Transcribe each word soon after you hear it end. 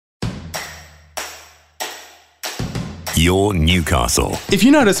Your Newcastle. If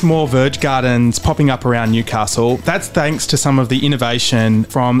you notice more Verge gardens popping up around Newcastle, that's thanks to some of the innovation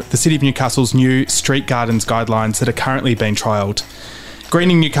from the City of Newcastle's new street gardens guidelines that are currently being trialled.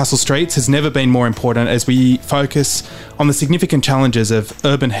 Greening Newcastle streets has never been more important as we focus on the significant challenges of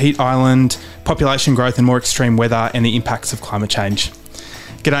urban heat island, population growth and more extreme weather and the impacts of climate change.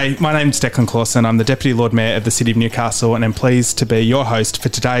 G'day, my name's Declan Clausen. I'm the Deputy Lord Mayor of the City of Newcastle and I'm pleased to be your host for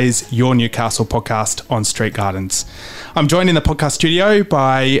today's Your Newcastle podcast on street gardens. I'm joined in the podcast studio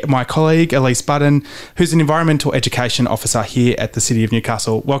by my colleague Elise Budden, who's an Environmental Education Officer here at the City of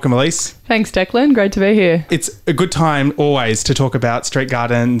Newcastle. Welcome, Elise. Thanks, Declan. Great to be here. It's a good time always to talk about street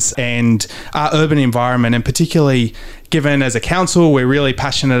gardens and our urban environment, and particularly given as a council, we're really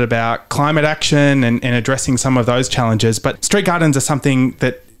passionate about climate action and addressing some of those challenges. But street gardens are something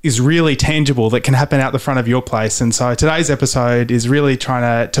that is really tangible that can happen out the front of your place. And so today's episode is really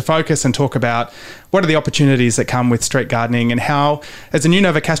trying to focus and talk about what are the opportunities that come with street gardening and how, as a new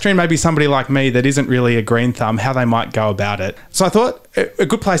Novocastrian, maybe somebody like me that isn't really a green thumb, how they might go about it. So I thought a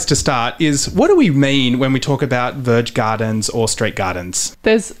good place to start is, what do we mean when we talk about verge gardens or street gardens?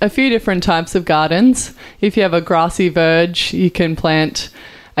 There's a few different types of gardens. If you have a grassy verge, you can plant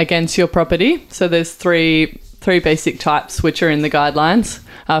against your property. So there's three basic types which are in the guidelines: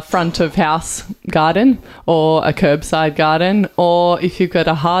 a front of house garden or a curbside garden, or if you've got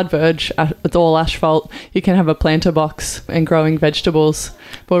a hard verge, it's all asphalt, you can have a planter box and growing vegetables.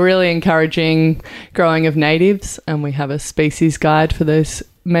 We're really encouraging growing of natives, and we have a species guide for those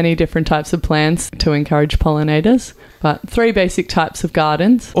many different types of plants to encourage pollinators. But three basic types of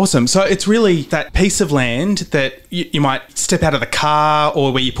gardens. Awesome. So it's really that piece of land that you might step out of the car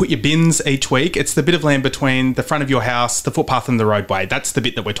or where you put your bins each week. It's the bit of land between the front of your house, the footpath and the roadway. That's the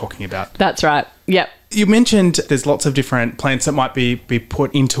bit that we're talking about. That's right. Yep. You mentioned there's lots of different plants that might be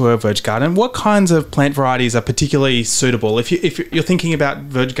put into a verge garden. What kinds of plant varieties are particularly suitable? If you're thinking about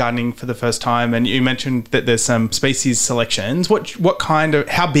verge gardening for the first time, and you mentioned that there's some species selections, what kind of,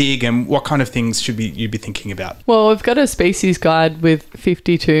 how big and what kind of things should you be thinking about? Well, we've got a species guide with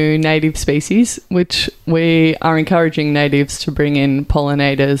 52 native species, which we are encouraging natives to bring in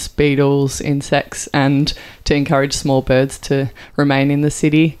pollinators, beetles, insects, and to encourage small birds to remain in the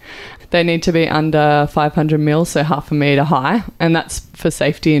city. They need to be under 500 mils, so half a metre high, and that's for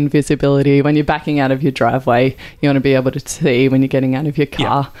safety and visibility. When you're backing out of your driveway, you want to be able to see when you're getting out of your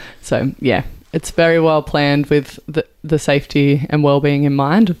car. Yep. So, yeah, it's very well planned with the safety and well-being in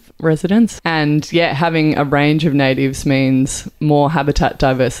mind of residents. And, yeah, having a range of natives means more habitat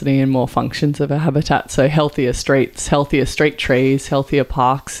diversity and more functions of a habitat. So healthier streets, healthier street trees, healthier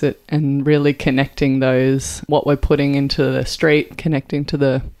parks, and really connecting those, what we're putting into the street, connecting to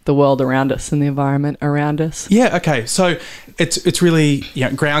the world around us and the environment around us. Yeah, okay. So it's really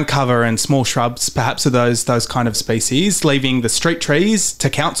ground cover and small shrubs perhaps are those kind of species, leaving the street trees to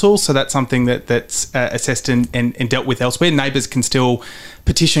council. So that's something that's assessed and dealt with elsewhere. Neighbours can still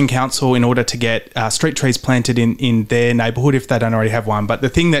petition council in order to get street trees planted in their neighbourhood if they don't already have one. But the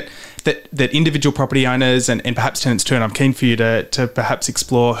thing that individual property owners and perhaps tenants too, and I'm keen for you to perhaps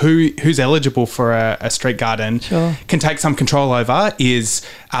explore who's eligible for a street garden, sure, can take some control over is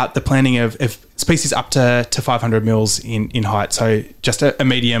the planting of species up to 500 mils in height, so just a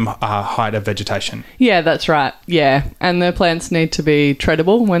medium height of vegetation. Yeah, that's right. Yeah, and the plants need to be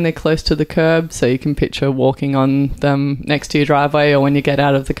treadable when they're close to the curb, so you can picture walking on them next to your driveway or when you get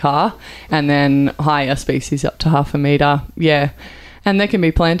out of the car, and then higher species up to half a metre. Yeah. And they can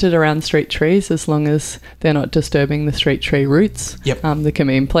be planted around street trees as long as they're not disturbing the street tree roots. Yep. They can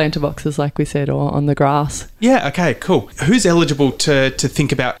be in planter boxes, like we said, or on the grass. Yeah, okay, cool. Who's eligible to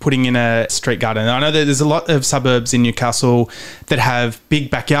think about putting in a street garden? I know that there's a lot of suburbs in Newcastle that have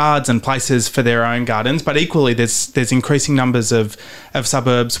big backyards and places for their own gardens, but equally there's increasing numbers of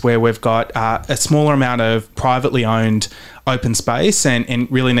suburbs where we've got a smaller amount of privately owned open space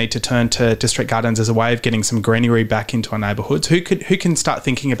and really need to turn to street gardens as a way of getting some greenery back into our neighbourhoods. Who can start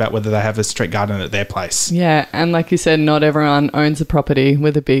thinking about whether they have a street garden at their place? Yeah, and like you said, not everyone owns a property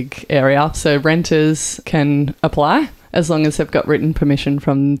with a big area, so renters can apply as long as they've got written permission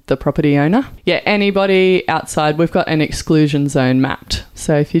from the property owner. Yeah, anybody outside, we've got an exclusion zone mapped.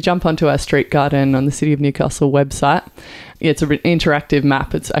 So if you jump onto our street garden on the City of Newcastle website, it's an interactive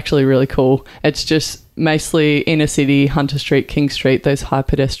map. It's actually really cool. It's just mostly inner city, Hunter Street, King Street, those high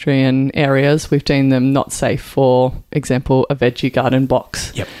pedestrian areas. We've deemed them not safe for example, a veggie garden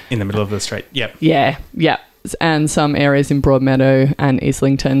box. Yep, in the middle of the street. Yep. Yeah. And some areas in Broadmeadow and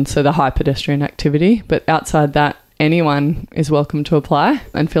Islington, so the high pedestrian activity. But outside that, anyone is welcome to apply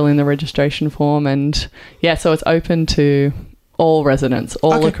and fill in the registration form. And yeah, so it's open to all residents,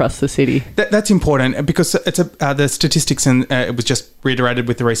 all across the city. That's important because it's the statistics, and it was just reiterated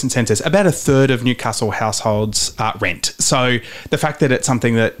with the recent census, about a third of Newcastle households rent. So the fact that it's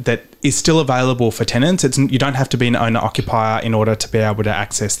something that is still available for tenants, you don't have to be an owner-occupier in order to be able to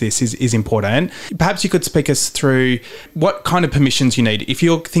access this is important. Perhaps you could speak us through what kind of permissions you need. If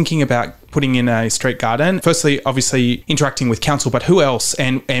you're thinking about putting in a street garden, firstly, obviously interacting with council, but who else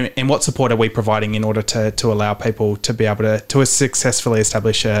and what support are we providing in order to allow people to be able to successfully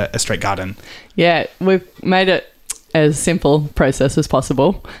establish a street garden? Yeah, we've made it as simple process as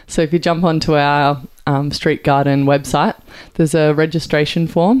possible. So if you jump onto our street garden website, there's a registration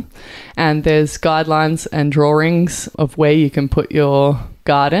form and there's guidelines and drawings of where you can put your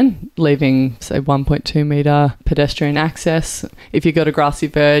garden, leaving say 1.2 metre pedestrian access. If you've got a grassy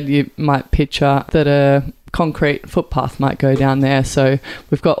verge, you might picture that a concrete footpath might go down there. So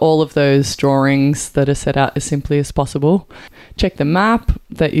we've got all of those drawings that are set out as simply as possible. Check the map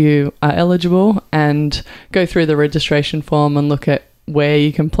that you are eligible and go through the registration form and look at where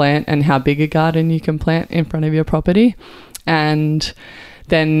you can plant and how big a garden you can plant in front of your property. And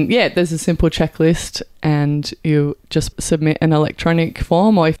then, there's a simple checklist and you just submit an electronic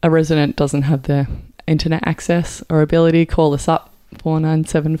form, or if a resident doesn't have the internet access or ability, call us up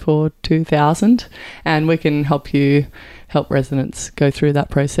 4974 2000 and we can help residents go through that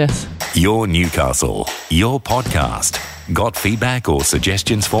process. Your Newcastle, your podcast. Got feedback or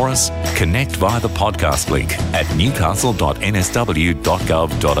suggestions for us? Connect via the podcast link at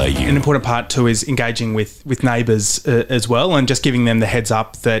newcastle.nsw.gov.au. An important part too is engaging with neighbours as well, and just giving them the heads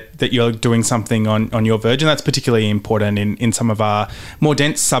up that you're doing something on your verge, and that's particularly important in some of our more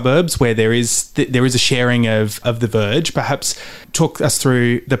dense suburbs where there is a sharing of the verge. Perhaps talk us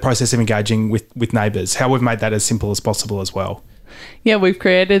through the process of engaging with neighbours, how we've made that as simple as possible as well. Yeah, we've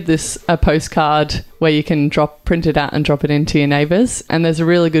created a postcard where you can print it out and drop it into your neighbours. And there's a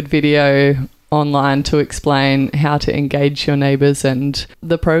really good video online to explain how to engage your neighbours. And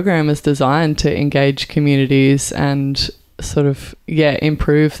the program is designed to engage communities and sort of,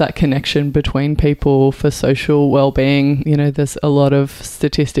 improve that connection between people for social well-being. You know, there's a lot of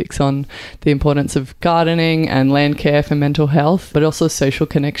statistics on the importance of gardening and land care for mental health, but also social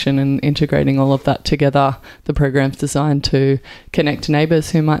connection and integrating all of that together. The program's designed to connect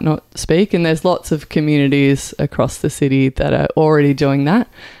neighbours who might not speak, and there's lots of communities across the city that are already doing that,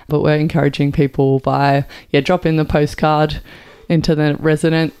 but we're encouraging people by, drop in the postcard into the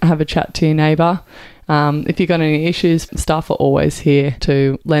resident, have a chat to your neighbour. If you've got any issues, staff are always here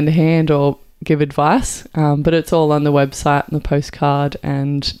to lend a hand or give advice, but it's all on the website and the postcard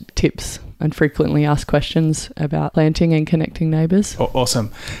and tips and frequently asked questions about planting and connecting neighbours.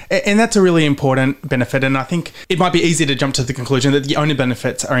 Awesome. And that's a really important benefit. And I think it might be easy to jump to the conclusion that the only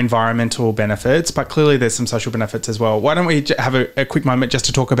benefits are environmental benefits, but clearly there's some social benefits as well. Why don't we have a quick moment just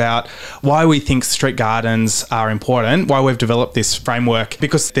to talk about why we think street gardens are important, why we've developed this framework,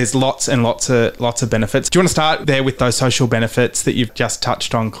 because there's lots and lots of benefits. Do you want to start there with those social benefits that you've just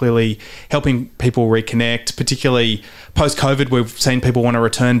touched on, clearly helping people reconnect, particularly post-COVID, we've seen people want to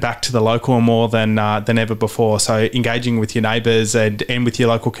return back to the local more than ever before. So engaging with your neighbours and with your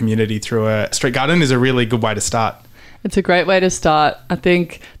local community through a street garden is a really good way to start. It's a great way to start. I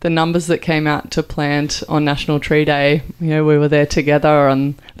think the numbers that came out to plant on National Tree Day, we were there together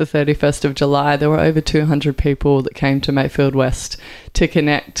on the 31st of July. There were over 200 people that came to Mayfield West to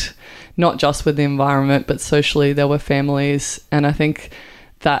connect, not just with the environment, but socially. There were families, and I think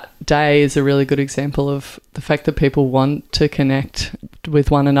that day is a really good example of the fact that people want to connect with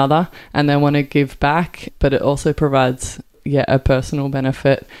one another and they want to give back, but it also provides a personal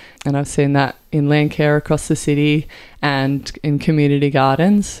benefit. And I've seen that in land care across the city and in community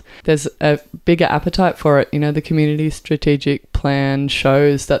gardens. There's a bigger appetite for it. The community strategic plan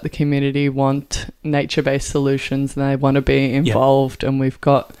shows that the community want nature-based solutions and they want to be involved. And we've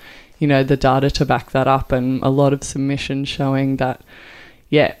got, the data to back that up, and a lot of submissions showing that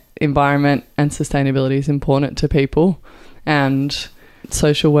environment and sustainability is important to people, and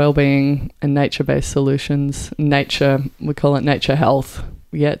social well-being and nature-based solutions. Nature, we call it nature health.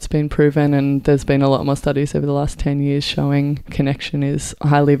 It's been proven, and there's been a lot more studies over the last 10 years showing connection is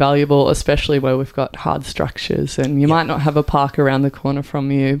highly valuable, especially where we've got hard structures and you might not have a park around the corner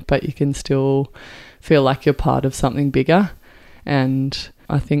from you, but you can still feel like you're part of something bigger. And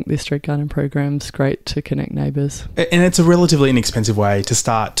I think this street garden program's great to connect neighbours. And it's a relatively inexpensive way to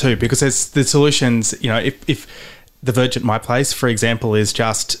start too, because there's the solutions, if The verge at my place, for example, is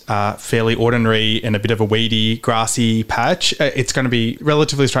just fairly ordinary and a bit of a weedy, grassy patch. It's going to be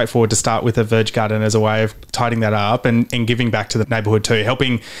relatively straightforward to start with a verge garden as a way of tidying that up and giving back to the neighbourhood too,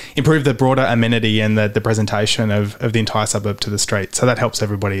 helping improve the broader amenity and the presentation of the entire suburb to the street. So that helps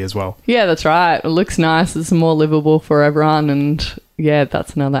everybody as well. Yeah, that's right. It looks nice. It's more livable for everyone. And yeah,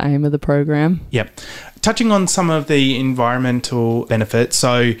 that's another aim of the program. Yep. Touching on some of the environmental benefits,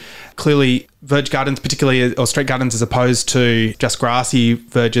 so clearly verge gardens, particularly, or street gardens as opposed to just grassy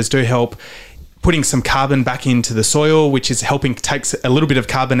verges, do help putting some carbon back into the soil, which is helping takes a little bit of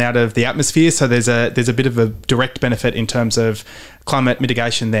carbon out of the atmosphere. So there's a bit of a direct benefit in terms of climate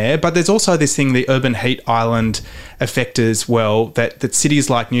mitigation there. But there's also this thing, the urban heat island effect as well, that cities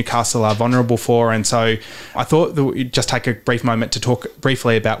like Newcastle are vulnerable for. And so I thought that we'd just take a brief moment to talk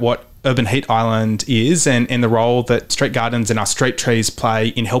briefly about what urban heat island is and the role that street gardens and our street trees play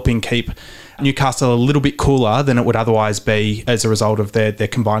in helping keep Newcastle a little bit cooler than it would otherwise be as a result of their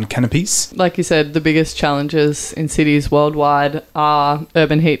combined canopies. Like you said, the biggest challenges in cities worldwide are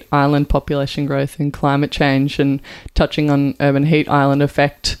urban heat island population growth and climate change. And touching on urban heat island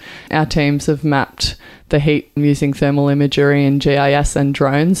effect, our teams have mapped the heat using thermal imagery and GIS and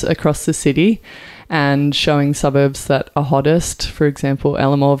drones across the city, and showing suburbs that are hottest, for example,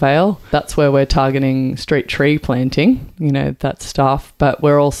 Ellamore Vale. That's where we're targeting street tree planting, that stuff. But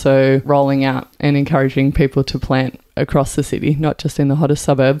we're also rolling out and encouraging people to plant across the city, not just in the hottest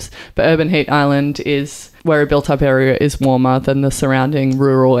suburbs. But urban heat island is where a built-up area is warmer than the surrounding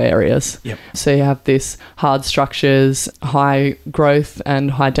rural areas. Yep. So you have this hard structures, high growth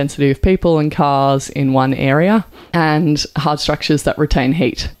and high density of people and cars in one area, and hard structures that retain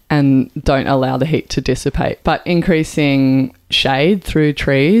heat and don't allow the heat to dissipate. But increasing shade through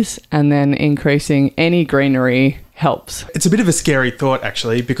trees and then increasing any greenery helps. It's a bit of a scary thought,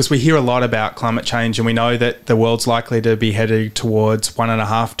 actually, because we hear a lot about climate change and we know that the world's likely to be headed towards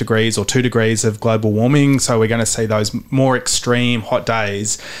 1.5 degrees or 2 degrees of global warming. So we're going to see those more extreme hot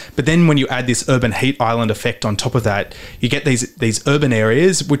days. But then when you add this urban heat island effect on top of that, you get these urban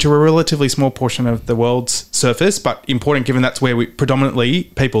areas, which are a relatively small portion of the world's surface, but important given that's where predominantly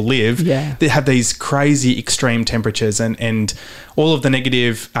people live. Yeah. They have these crazy extreme temperatures and all of the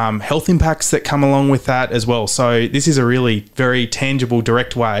negative health impacts that come along with that as well. So this is a really very tangible,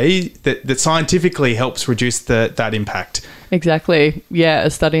 direct way that scientifically helps reduce that impact. Exactly. Yeah, a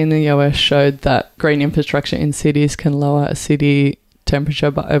study in the US showed that green infrastructure in cities can lower a city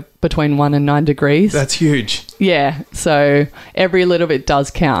temperature by between 1 and 9 degrees. That's huge. Yeah, so every little bit does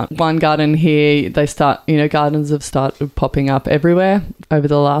count. One garden here, gardens have started popping up everywhere over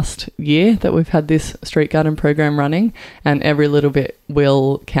the last year that we've had this street garden program running, and every little bit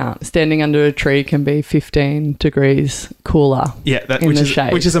will count. Standing under a tree can be 15 degrees cooler. Yeah,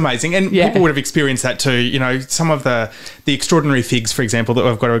 which is amazing. And people would have experienced that too. Some of the extraordinary figs, for example, that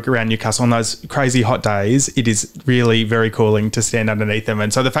we've got around Newcastle on those crazy hot days, it is really very cooling to stand underneath them.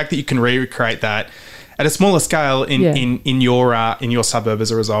 And so the fact that you can recreate that at a smaller scale in your suburb as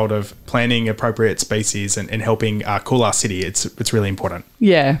a result of planting appropriate species and helping cool our city, it's really important.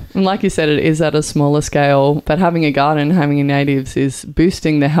 Yeah, and like you said, it is at a smaller scale, but having a garden, having natives is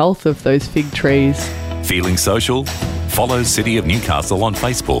boosting the health of those fig trees. Feeling social? Follow City of Newcastle on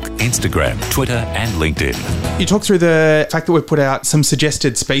Facebook, Instagram, Twitter and LinkedIn. You talk through the fact that we've put out some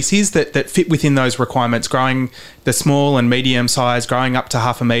suggested species that fit within those requirements, growing the small and medium size, growing up to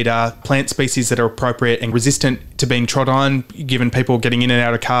 0.5 metre, plant species that are appropriate and resistant to being trod on, given people getting in and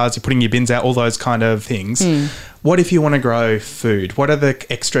out of cars, you're putting your bins out, all those kind of things. What if you want to grow food? What are the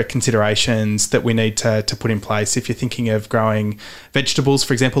extra considerations that we need to put in place if you're thinking of growing vegetables,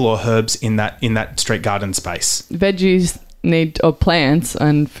 for example, or herbs in that street garden space? Veggies plants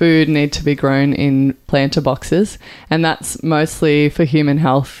and food need to be grown in planter boxes, and that's mostly for human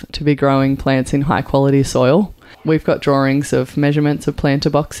health, to be growing plants in high quality soil. We've got drawings of measurements of planter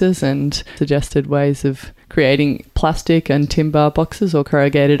boxes and suggested ways of creating plastic and timber boxes, or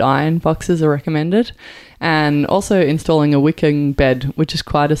corrugated iron boxes are recommended. And also installing a wicking bed, which is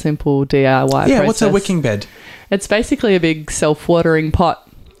quite a simple DIY process. Yeah, what's a wicking bed? It's basically a big self-watering pot.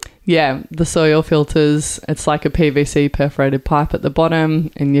 Yeah, the soil filters, it's like a PVC perforated pipe at the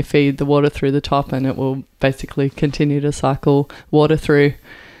bottom, and you feed the water through the top and it will basically continue to cycle water through.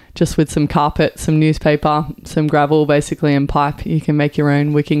 Just with some carpet, some newspaper, some gravel basically, and pipe, you can make your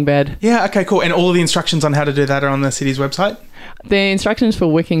own wicking bed. Yeah, okay, cool. And all of the instructions on how to do that are on the city's website? The instructions for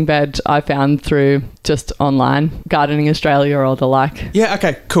wicking bed I found through just online, Gardening Australia or the like. Yeah,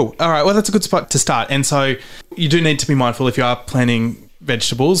 okay, cool. All right, well, that's a good spot to start. And so you do need to be mindful if you are planning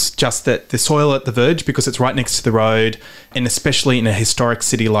vegetables, just that the soil at the verge, because it's right next to the road, and especially in a historic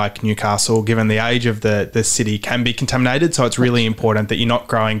city like Newcastle, given the age of the city, can be contaminated. So it's really important that you're not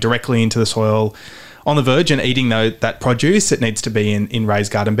growing directly into the soil on the verge and eating that produce. It needs to be in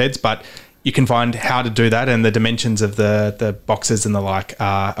raised garden beds, but you can find how to do that, and the dimensions of the boxes and the like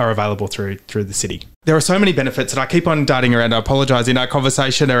are available through the city. There are so many benefits, and I keep on darting around. I apologise, in our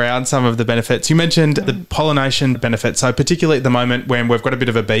conversation around some of the benefits. You mentioned the pollination benefits. So particularly at the moment when we've got a bit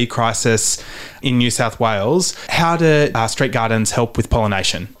of a bee crisis in New South Wales, how do street gardens help with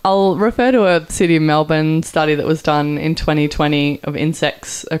pollination? I'll refer to a City of Melbourne study that was done in 2020 of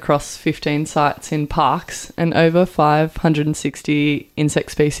insects across 15 sites in parks, and over 560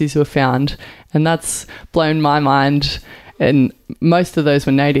 insect species were found. And that's blown my mind. And most of those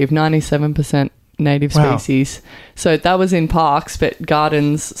were native, 97% native species. Wow. So that was in parks, but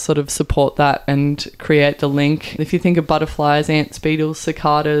gardens sort of support that and create the link. If you think of butterflies, ants, beetles,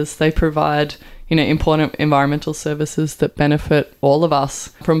 cicadas, they provide, important environmental services that benefit all of us,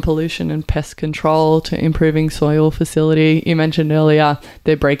 from pollution and pest control to improving soil fertility. You mentioned earlier,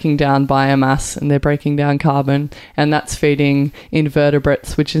 they're breaking down biomass and they're breaking down carbon, and that's feeding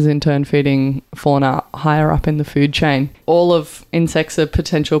invertebrates, which is in turn feeding fauna higher up in the food chain. All of insects are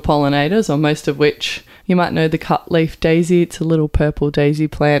potential pollinators, or most of which. You might know the cutleaf daisy. It's a little purple daisy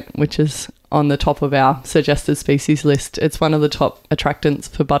plant, which is on the top of our suggested species list. It's one of the top attractants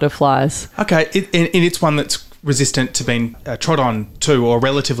for butterflies. Okay, and it's one that's resistant to being trod on too, or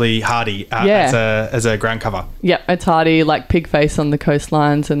relatively hardy as a ground cover. Yep, it's hardy, like pigface on the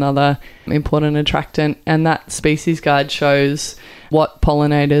coastlines, another important attractant. And that species guide shows what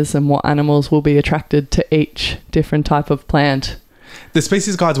pollinators and what animals will be attracted to each different type of plant. The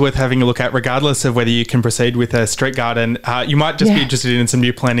species guide's worth having a look at, regardless of whether you can proceed with a street garden. You might just be interested in some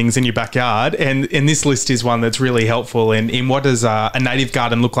new plantings in your backyard, and this list is one that's really helpful in what does a native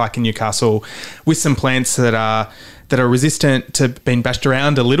garden look like in Newcastle, with some plants that are resistant to being bashed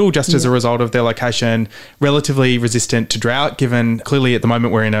around a little just as a result of their location, relatively resistant to drought, given clearly at the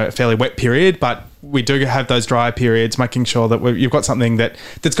moment we're in a fairly wet period, but we do have those dry periods, making sure that you've got something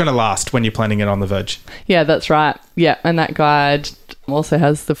that's going to last when you're planting it on the verge. Yeah, that's right. Yeah, and that guide also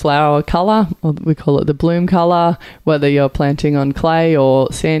has the flower colour, or we call it the bloom colour, whether you're planting on clay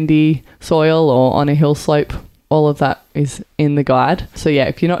or sandy soil or on a hill slope. All of that is in the guide. So yeah,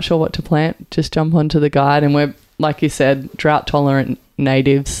 if you're not sure what to plant, just jump onto the guide, and we're, like you said, drought-tolerant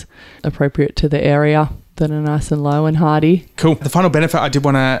natives appropriate to the area that are nice and low and hardy. Cool. The final benefit I did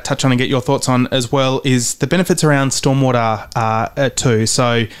want to touch on and get your thoughts on as well is the benefits around stormwater too.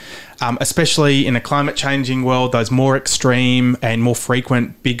 So especially in a climate-changing world, those more extreme and more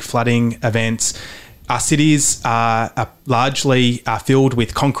frequent big flooding events, our cities are largely filled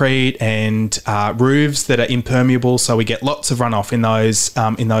with concrete and roofs that are impermeable, so we get lots of runoff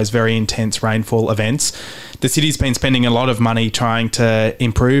in those very intense rainfall events. The city's been spending a lot of money trying to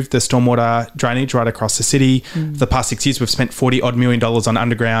improve the stormwater drainage right across the city. For the past 6 years, we've spent $40 million on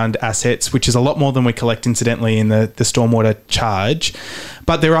underground assets, which is a lot more than we collect incidentally in the stormwater charge.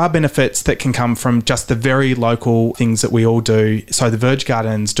 But there are benefits that can come from just the very local things that we all do. So the verge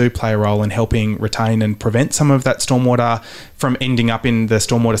gardens do play a role in helping retain and prevent some of that stormwater from ending up in the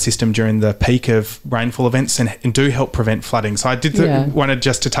stormwater system during the peak of rainfall events, and do help prevent flooding. So I wanted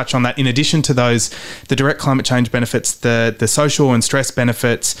just to touch on that. In addition to those, the direct climate change benefits, the social and stress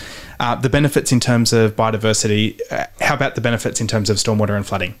benefits, the benefits in terms of biodiversity. How about the benefits in terms of stormwater and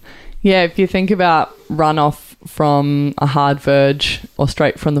flooding? Yeah, if you think about runoff from a hard verge or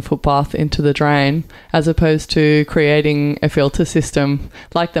straight from the footpath into the drain, as opposed to creating a filter system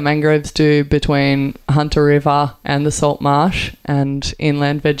like the mangroves do between Hunter River and the salt marsh and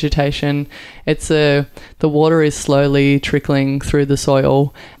inland vegetation, the water is slowly trickling through the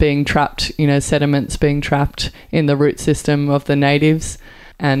soil, being trapped, sediments being trapped in the root system of the natives,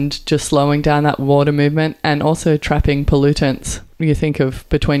 and just slowing down that water movement, and also trapping pollutants. You think of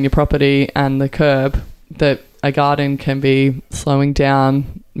between your property and the curb, that a garden can be slowing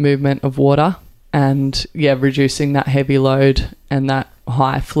down movement of water and reducing that heavy load and that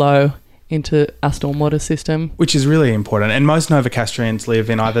high flow into our stormwater system. Which is really important. And most Novocastrians live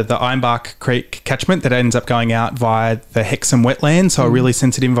in either the Ironbark Creek catchment that ends up going out via the Hexham wetland, so a really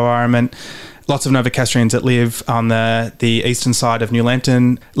sensitive environment. Lots of Novocastrians that live on the eastern side of New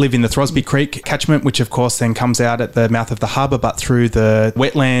Lantern live in the Throsby Creek catchment, which of course then comes out at the mouth of the harbour, but through the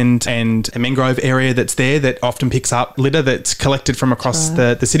wetland and a mangrove area that's there that often picks up litter that's collected from across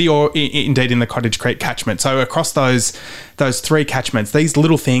the city, or indeed in the Cottage Creek catchment. So across those three catchments, these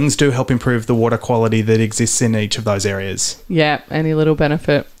little things do help improve the water quality that exists in each of those areas. Yeah, any little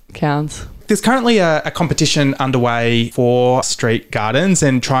benefit counts. There's currently a competition underway for street gardens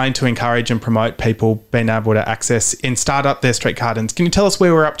and trying to encourage and promote people being able to access and start up their street gardens. Can you tell us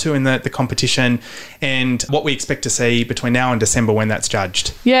where we're up to in the competition and what we expect to see between now and December when that's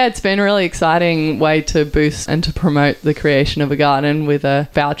judged? Yeah, it's been a really exciting way to boost and to promote the creation of a garden with a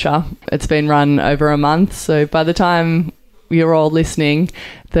voucher. It's been run over a month, so by the time you're all listening,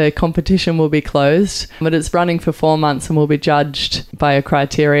 the competition will be closed, but it's running for 4 months and will be judged by a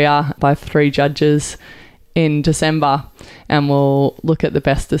criteria by 3 judges in December, and we'll look at the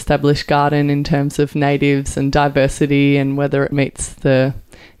best established garden in terms of natives and diversity and whether it meets the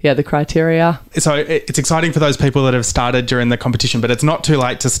criteria. So it's exciting for those people that have started during the competition, but it's not too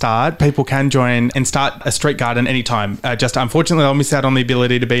late to start. People can join and start a street garden anytime. Just unfortunately, they'll miss out on the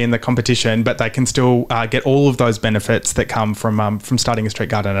ability to be in the competition, but they can still get all of those benefits that come from starting a street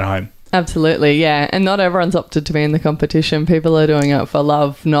garden at home. Absolutely, yeah. And not everyone's opted to be in the competition. People are doing it for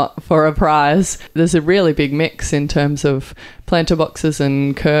love, not for a prize. There's a really big mix in terms of planter boxes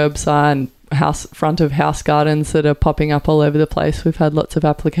and curbside and front of house gardens that are popping up all over the place. We've had lots of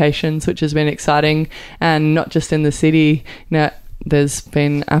applications, which has been exciting, and not just in the city. There's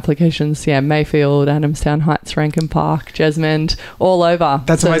been applications, Mayfield, Adamstown Heights, Rankin Park, Jesmond, all over.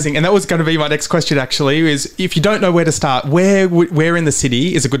 That's amazing. And that was going to be my next question, actually, is if you don't know where to start, where in the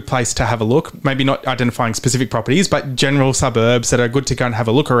city is a good place to have a look? Maybe not identifying specific properties, but general suburbs that are good to go and have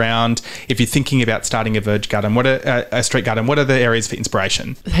a look around if you're thinking about starting a verge garden, a street garden. What are the areas for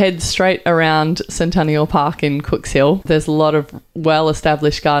inspiration? Head straight around Centennial Park in Cooks Hill. There's a lot of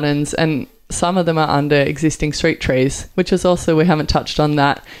well-established gardens, and some of them are under existing street trees, which is also, we haven't touched on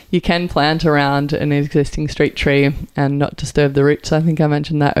that. You can plant around an existing street tree and not disturb the roots. I think I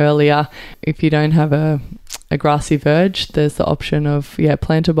mentioned that earlier. If you don't have a grassy verge, there's the option of,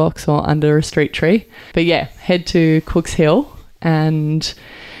 planter box or under a street tree. But head to Cooks Hill and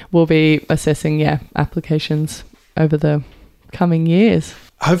we'll be assessing, applications over the coming years.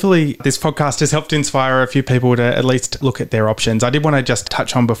 Hopefully this podcast has helped inspire a few people to at least look at their options. I did want to just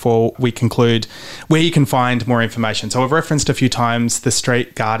touch on before we conclude where you can find more information. So I've referenced a few times the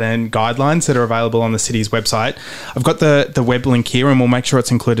street garden guidelines that are available on the city's website. I've got the web link here and we'll make sure it's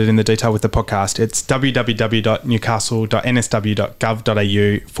included in the detail with the podcast. It's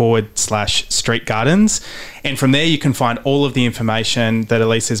www.newcastle.nsw.gov.au/street gardens. And from there you can find all of the information that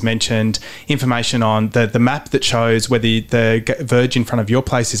Elise has mentioned, information on the map that shows whether the verge in front of your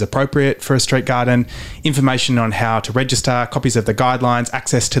place is appropriate for a street garden, information on how to register, copies of the guidelines,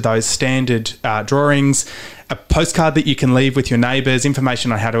 access to those standard drawings, a postcard that you can leave with your neighbours,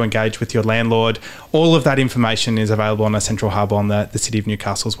 information on how to engage with your landlord. All of that information is available on a central hub on the City of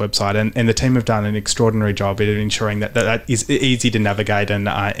Newcastle's website, and the team have done an extraordinary job at ensuring that is easy to navigate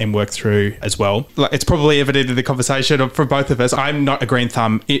and work through as well. It's probably evident in the conversation for both of us. I'm not a green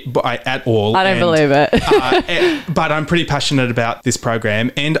thumb at all. I don't believe it. But I'm pretty passionate about this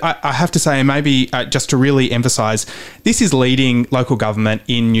program, and I have to say, maybe just to really emphasise, this is leading local government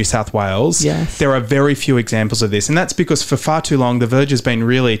in New South Wales. Yes. There are very few examples of this, and that's because for far too long the verge has been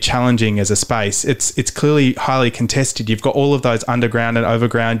really challenging as a space. It's clearly highly contested. You've got all of those underground and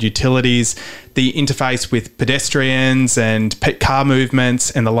overground utilities, the interface with pedestrians and car movements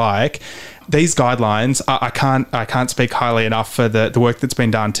and the like. These guidelines, I can't speak highly enough for the work that's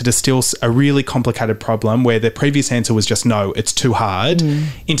been done to distill a really complicated problem where the previous answer was just no, it's too hard,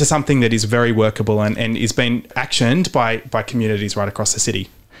 into something that is very workable and is being actioned by communities right across the city.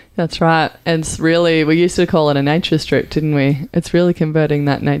 That's right. It's really, we used to call it a nature strip, didn't we? It's really converting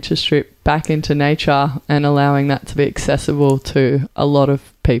that nature strip back into nature and allowing that to be accessible to a lot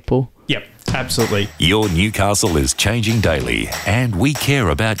of people. Yep, absolutely. Your Newcastle is changing daily, and we care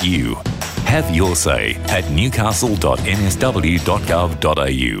about you. Have your say at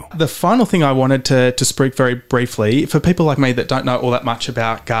newcastle.nsw.gov.au. The final thing I wanted to speak very briefly, for people like me that don't know all that much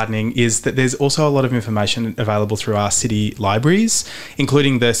about gardening, is that there's also a lot of information available through our city libraries,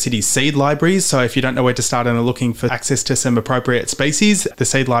 including the city seed libraries. So if you don't know where to start and are looking for access to some appropriate species, the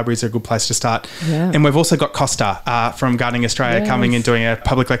seed libraries are a good place to start. Yeah. And we've also got Costa from Gardening Australia coming and doing a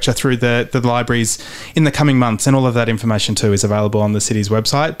public lecture through the libraries in the coming months, and all of that information too is available on the city's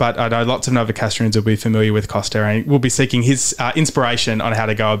website. But I know lots of Novocastrians will be familiar with Costa, and we'll be seeking his inspiration on how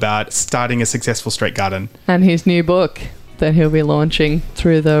to go about starting a successful street garden. And his new book that he'll be launching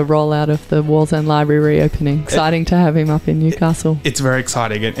through the rollout of the Wallsend Library reopening. Exciting to have him up in Newcastle. It's very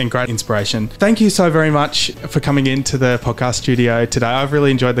exciting and great inspiration. Thank you so very much for coming into the podcast studio today. I've really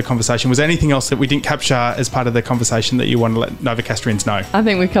enjoyed the conversation. Was there anything else that we didn't capture as part of the conversation that you want to let Novocastrians know? I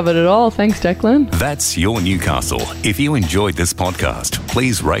think we covered it all. Thanks, Declan. That's your Newcastle. If you enjoyed this podcast,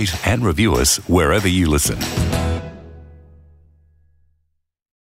 please rate and review us wherever you listen.